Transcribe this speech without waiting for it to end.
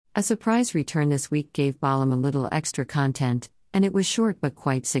A surprise return this week gave Balam a little extra content, and it was short but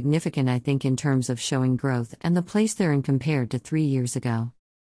quite significant, I think, in terms of showing growth and the place they're in compared to 3 years ago.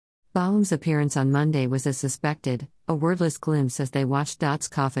 Balam's appearance on Monday was as suspected, a wordless glimpse as they watched Dot's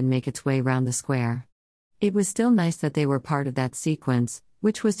coffin make its way round the square. It was still nice that they were part of that sequence,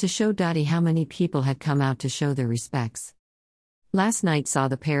 which was to show Dottie how many people had come out to show their respects. Last night saw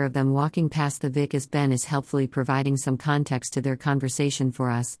the pair of them walking past the Vic as Ben is helpfully providing some context to their conversation for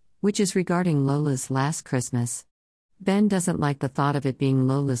us, which is regarding Lola's last Christmas. Ben doesn't like the thought of it being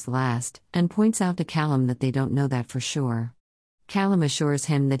Lola's last, and points out to Callum that they don't know that for sure. Callum assures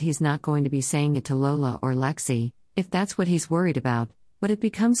him that he's not going to be saying it to Lola or Lexi, if that's what he's worried about, but it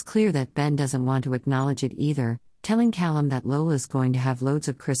becomes clear that Ben doesn't want to acknowledge it either, telling Callum that Lola's going to have loads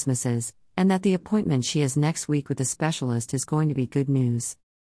of Christmases, and that the appointment she has next week with a specialist is going to be good news.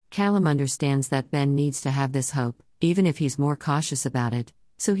 Callum understands that Ben needs to have this hope, even if he's more cautious about it,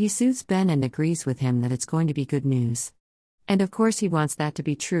 so he soothes Ben and agrees with him that it's going to be good news. And of course he wants that to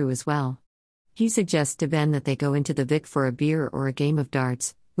be true as well. He suggests to Ben that they go into the Vic for a beer or a game of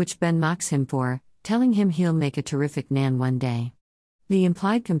darts, which Ben mocks him for, telling him he'll make a terrific nan one day. The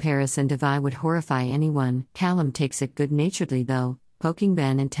implied comparison to Vi would horrify anyone. Callum takes it good-naturedly though, poking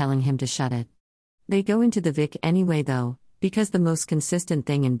Ben and telling him to shut it. They go into the Vic anyway though, because the most consistent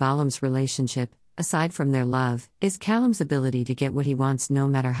thing in Balam's relationship, aside from their love, is Callum's ability to get what he wants no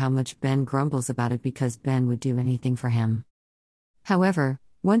matter how much Ben grumbles about it, because Ben would do anything for him. However,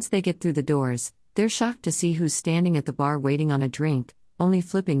 once they get through the doors, they're shocked to see who's standing at the bar waiting on a drink, only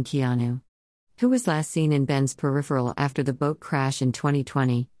flipping Keanu, who was last seen in Ben's peripheral after the boat crash in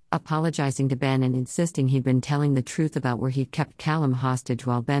 2020, apologizing to Ben and insisting he'd been telling the truth about where he'd kept Callum hostage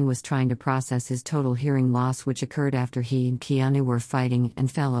while Ben was trying to process his total hearing loss, which occurred after he and Keanu were fighting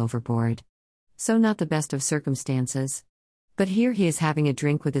and fell overboard. So not the best of circumstances. But here he is having a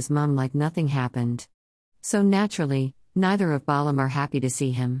drink with his mum like nothing happened. So naturally, neither of Balam are happy to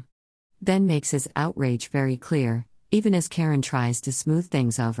see him. Ben makes his outrage very clear, even as Karen tries to smooth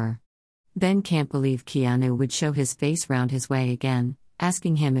things over. Ben can't believe Keanu would show his face round his way again,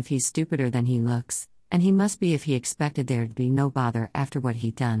 asking him if he's stupider than he looks, and he must be if he expected there to be no bother after what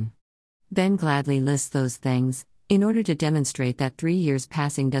he'd done. Ben gladly lists those things, in order to demonstrate that 3 years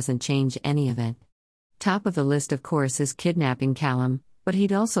passing doesn't change any of it. Top of the list, of course, is kidnapping Callum, but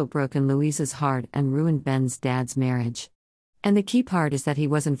he'd also broken Louisa's heart and ruined Ben's dad's marriage. And the key part is that he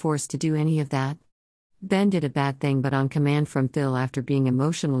wasn't forced to do any of that. Ben did a bad thing, but on command from Phil after being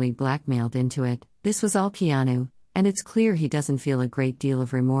emotionally blackmailed into it. This was all Keanu, and it's clear he doesn't feel a great deal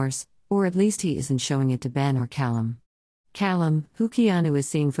of remorse, or at least he isn't showing it to Ben or Callum. Callum, who Keanu is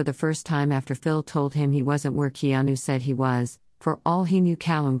seeing for the first time after Phil told him he wasn't where Keanu said he was, for all he knew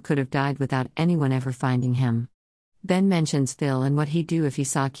Callum could have died without anyone ever finding him. Ben mentions Phil and what he'd do if he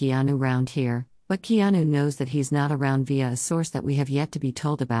saw Keanu round here, but Keanu knows that he's not around via a source that we have yet to be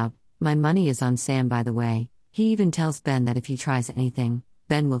told about. My money is on Sam, by the way. He even tells Ben that if he tries anything,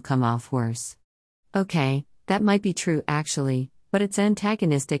 Ben will come off worse. Okay, that might be true actually, but it's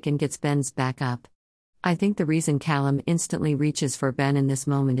antagonistic and gets Ben's back up. I think the reason Callum instantly reaches for Ben in this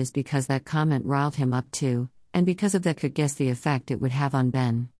moment is because that comment riled him up too, and because of that could guess the effect it would have on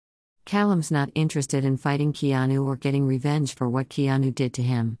Ben. Callum's not interested in fighting Keanu or getting revenge for what Keanu did to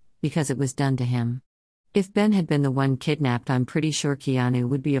him, because it was done to him. If Ben had been the one kidnapped, I'm pretty sure Keanu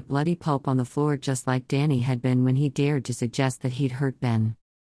would be a bloody pulp on the floor just like Danny had been when he dared to suggest that he'd hurt Ben.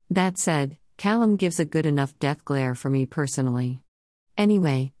 That said, Callum gives a good enough death glare for me personally.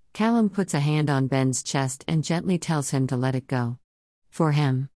 Anyway, Callum puts a hand on Ben's chest and gently tells him to let it go. For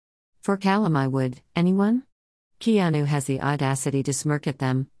him. For Callum I would. Anyone? Keanu has the audacity to smirk at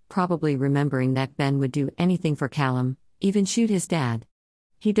them, probably remembering that Ben would do anything for Callum, even shoot his dad.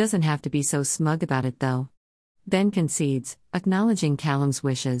 He doesn't have to be so smug about it though. Ben concedes, acknowledging Callum's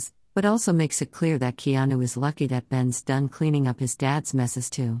wishes, but also makes it clear that Keanu is lucky that Ben's done cleaning up his dad's messes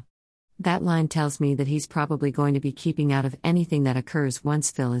too. That line tells me that he's probably going to be keeping out of anything that occurs once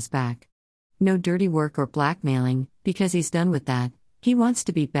Phil is back. No dirty work or blackmailing, because he's done with that. He wants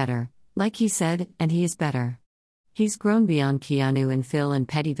to be better, like he said, and he is better. He's grown beyond Keanu and Phil and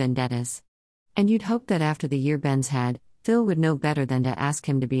petty vendettas. And you'd hope that after the year Ben's had, Phil would know better than to ask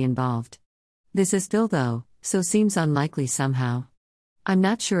him to be involved. This is Phil though, so seems unlikely somehow. I'm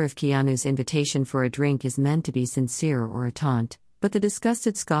not sure if Keanu's invitation for a drink is meant to be sincere or a taunt, but the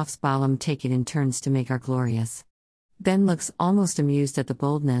disgusted scoffs Balam take it in turns to make our glorious. Ben looks almost amused at the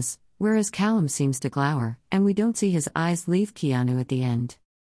boldness, whereas Callum seems to glower, and we don't see his eyes leave Keanu at the end.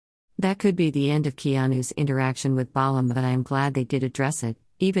 That could be the end of Keanu's interaction with Balam, but I am glad they did address it,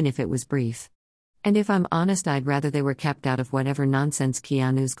 even if it was brief. And if I'm honest, I'd rather they were kept out of whatever nonsense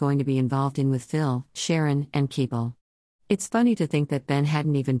Keanu's going to be involved in with Phil, Sharon, and Keeble. It's funny to think that Ben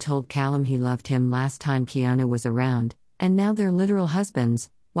hadn't even told Callum he loved him last time Keanu was around, and now they're literal husbands,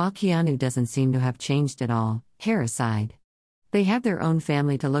 while Keanu doesn't seem to have changed at all, hair aside. They have their own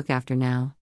family to look after now.